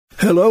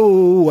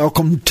Hello,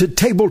 welcome to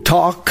Table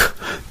Talk.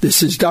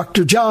 This is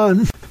Dr.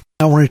 John.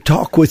 I want to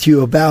talk with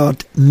you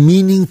about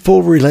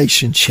meaningful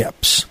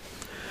relationships.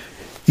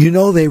 You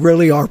know, they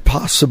really are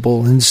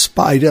possible in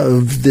spite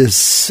of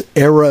this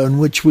era in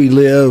which we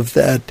live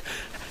that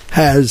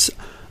has,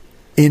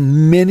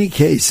 in many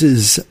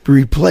cases,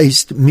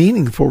 replaced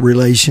meaningful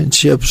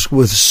relationships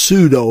with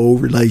pseudo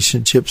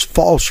relationships,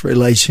 false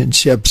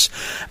relationships,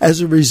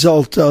 as a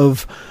result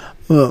of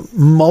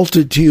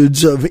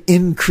multitudes of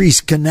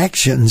increased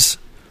connections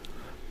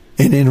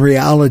and, in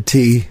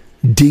reality,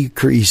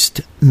 decreased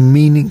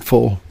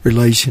meaningful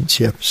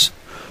relationships.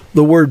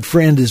 The word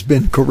friend has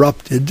been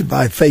corrupted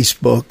by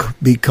Facebook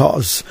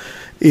because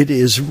it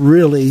is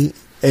really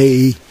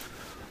a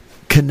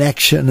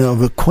connection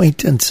of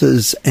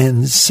acquaintances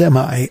and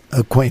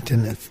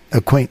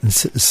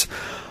semi-acquaintances.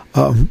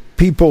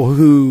 People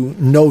who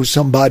know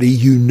somebody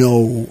you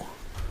know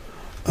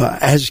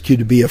ask you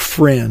to be a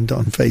friend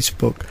on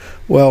Facebook.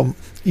 Well,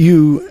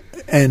 you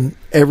and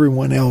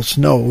everyone else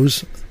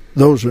knows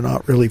those are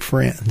not really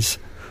friends.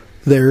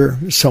 They're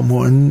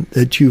someone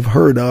that you've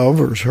heard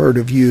of or has heard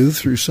of you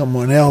through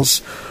someone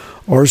else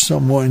or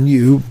someone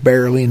you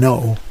barely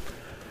know.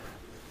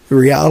 The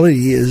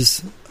reality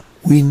is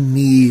we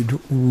need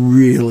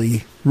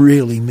really,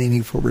 really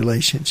meaningful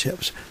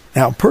relationships.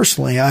 Now,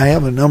 personally, I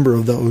have a number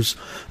of those.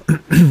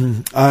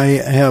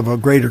 I have a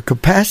greater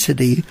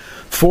capacity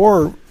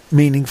for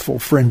meaningful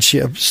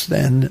friendships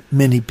than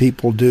many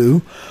people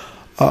do.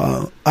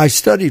 I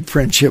studied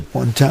friendship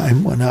one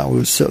time when I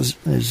was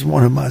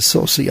one of my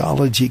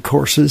sociology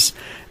courses,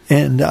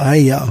 and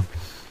I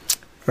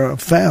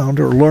found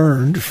or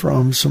learned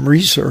from some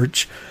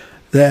research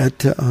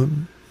that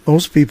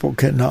most people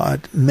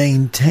cannot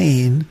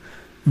maintain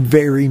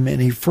very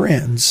many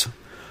friends.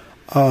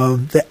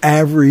 The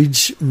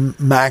average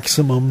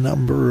maximum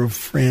number of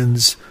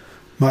friends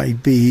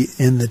might be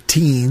in the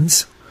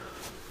teens,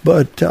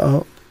 but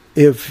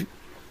if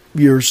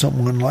you're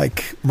someone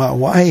like my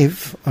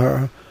wife,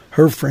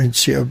 her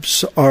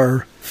friendships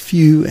are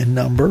few in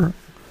number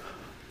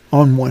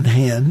on one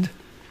hand.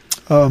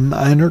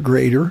 Mine are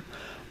greater.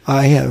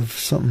 I have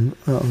some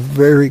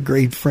very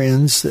great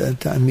friends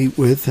that I meet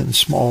with in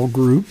small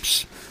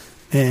groups,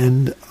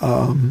 and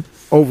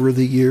over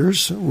the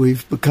years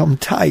we've become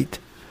tight.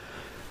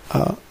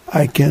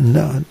 I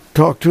can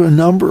talk to a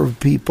number of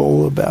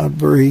people about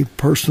very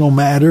personal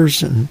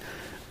matters and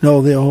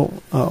know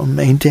they'll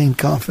maintain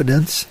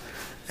confidence.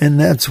 And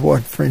that's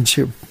what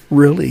friendship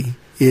really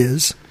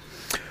is.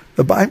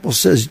 The Bible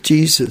says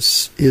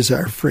Jesus is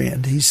our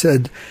friend. He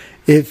said,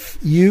 if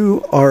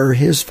you are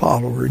his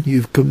follower and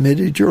you've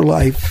committed your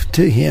life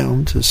to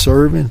him to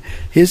serve in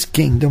his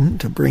kingdom,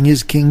 to bring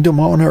his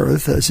kingdom on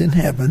earth as in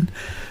heaven,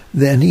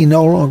 then he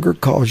no longer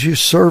calls you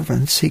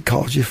servants, he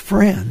calls you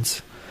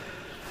friends.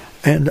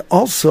 And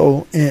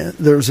also,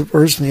 there's a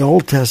verse in the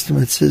Old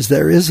Testament that says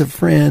there is a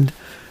friend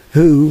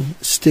who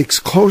sticks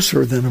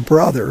closer than a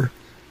brother,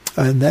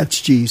 and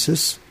that's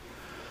Jesus.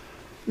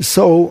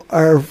 So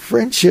our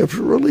friendships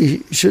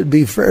really should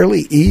be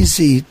fairly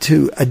easy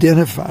to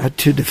identify,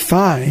 to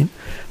define,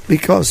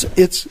 because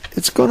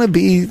it's going to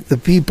be the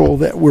people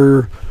that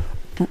we're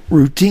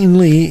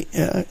routinely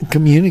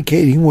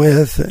communicating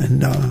with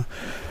and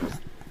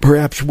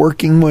perhaps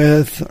working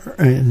with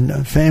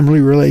in family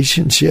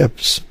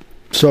relationships.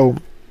 So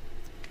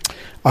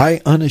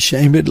I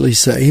unashamedly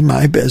say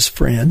my best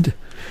friend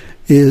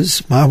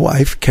is my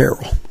wife,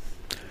 Carol.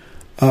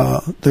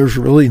 There's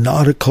really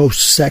not a close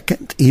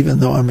second, even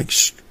though I'm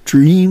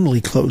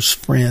extremely close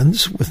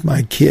friends with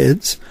my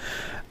kids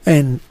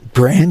and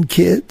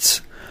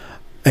grandkids.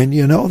 And,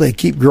 you know, they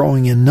keep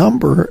growing in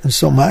number, and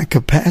so my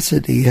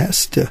capacity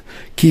has to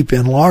keep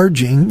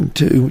enlarging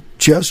to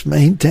just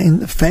maintain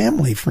the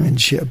family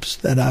friendships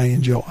that I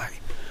enjoy.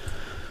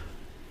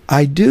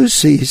 I do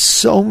see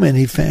so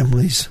many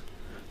families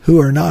who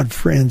are not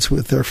friends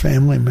with their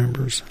family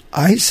members.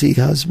 I see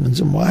husbands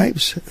and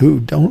wives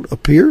who don't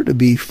appear to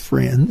be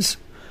friends.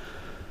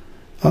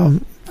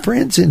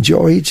 Friends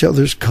enjoy each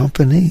other's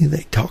company.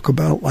 They talk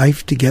about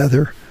life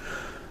together.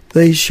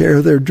 They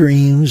share their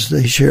dreams.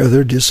 They share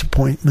their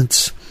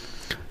disappointments.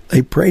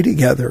 They pray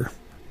together.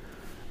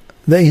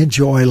 They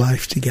enjoy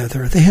life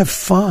together. They have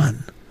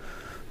fun.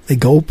 They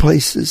go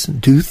places and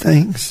do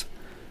things.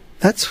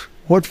 That's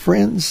what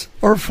friends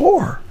are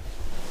for.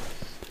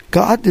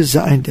 God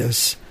designed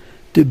us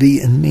to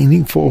be in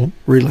meaningful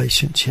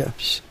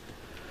relationships.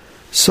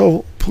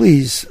 So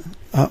please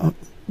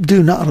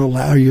do not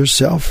allow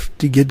yourself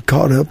to get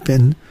caught up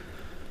in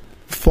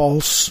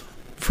false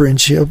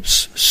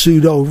friendships,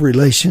 pseudo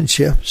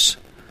relationships.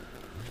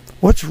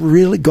 What's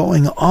really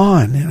going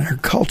on in our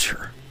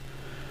culture?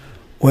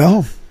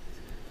 Well,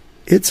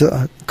 it's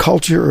a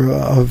culture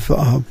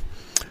of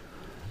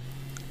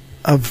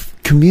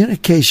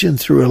communication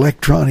through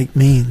electronic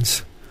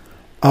means.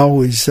 I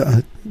always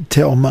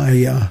tell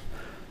my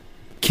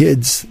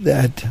kids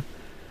that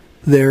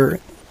their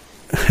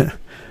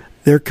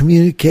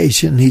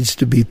communication needs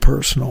to be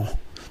personal.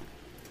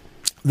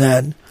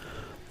 That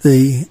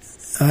the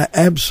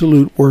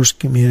absolute worst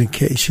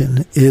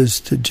communication is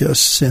to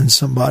just send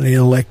somebody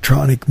an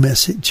electronic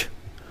message.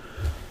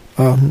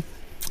 And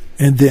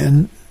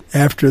then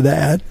after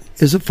that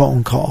is a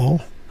phone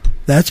call.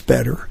 That's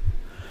better.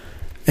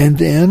 And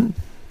then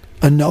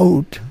a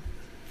note.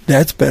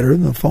 That's better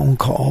than a phone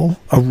call.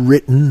 A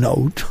written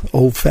note,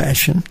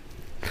 old-fashioned.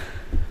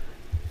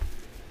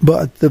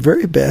 But the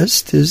very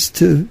best is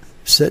to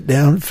sit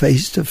down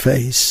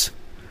face-to-face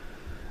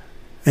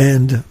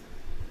and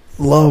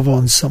love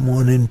on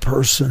someone in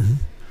person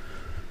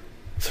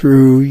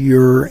through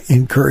your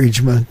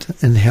encouragement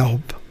and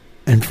help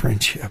and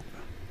friendship.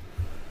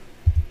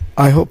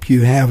 I hope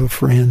you have a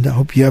friend. I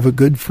hope you have a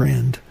good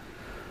friend.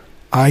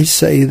 I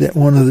say that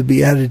one of the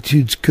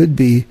Beatitudes could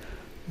be,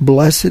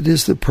 blessed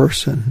is the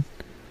person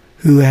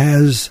who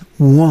has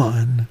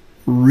one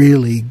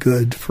really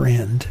good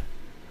friend.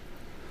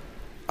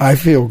 I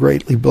feel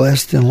greatly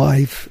blessed in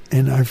life,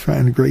 and I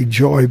find great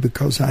joy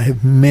because I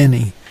have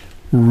many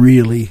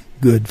really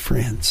good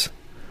friends.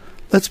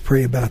 Let's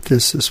pray about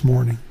this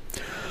morning.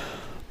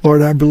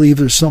 Lord, I believe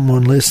there's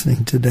someone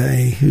listening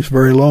today who's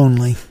very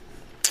lonely.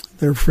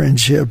 Their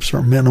friendships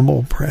are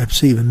minimal,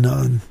 perhaps even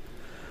none.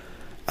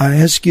 I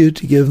ask you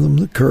to give them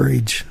the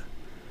courage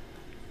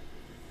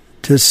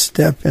to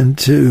step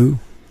into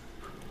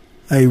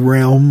a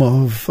realm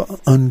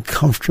of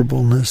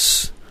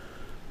uncomfortableness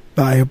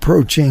by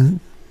approaching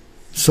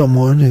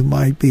someone who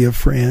might be a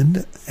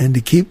friend, and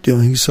to keep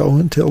doing so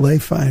until they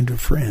find a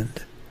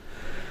friend.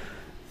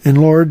 And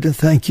Lord,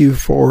 thank you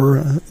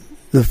for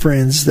the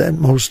friends that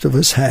most of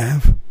us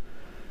have.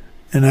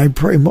 And I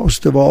pray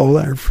most of all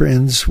our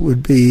friends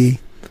would be,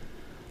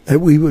 that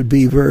we would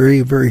be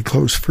very, very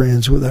close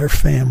friends with our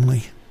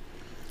family.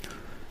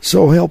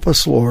 So help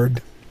us,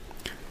 Lord,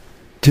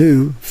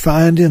 to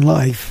find in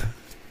life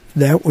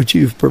that which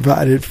you've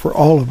provided for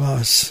all of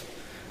us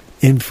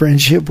in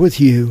friendship with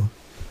you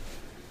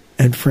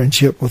and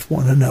friendship with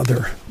one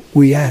another.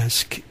 We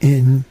ask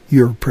in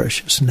your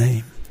precious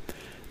name.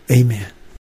 Amen.